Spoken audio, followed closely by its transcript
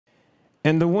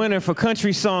And the winner for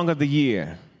Country Song of the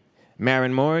Year,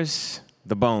 Maren Morris,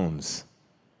 The Bones.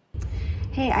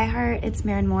 Hey iHeart, it's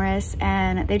Maren Morris,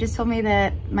 and they just told me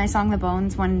that my song The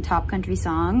Bones won Top Country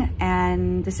Song,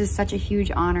 and this is such a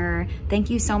huge honor. Thank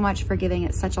you so much for giving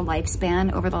it such a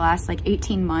lifespan over the last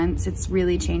 18 months. It's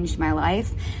really changed my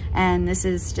life, and this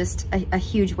is just a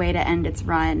huge way to end its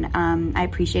run. I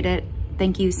appreciate it.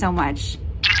 Thank you so much.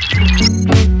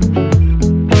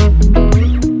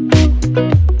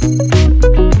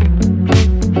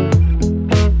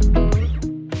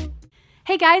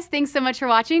 Hey guys, thanks so much for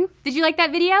watching. Did you like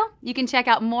that video? You can check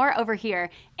out more over here.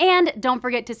 And don't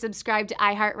forget to subscribe to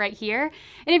iHeart right here.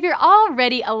 And if you're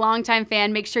already a longtime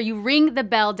fan, make sure you ring the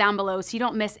bell down below so you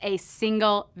don't miss a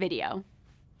single video.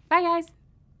 Bye guys.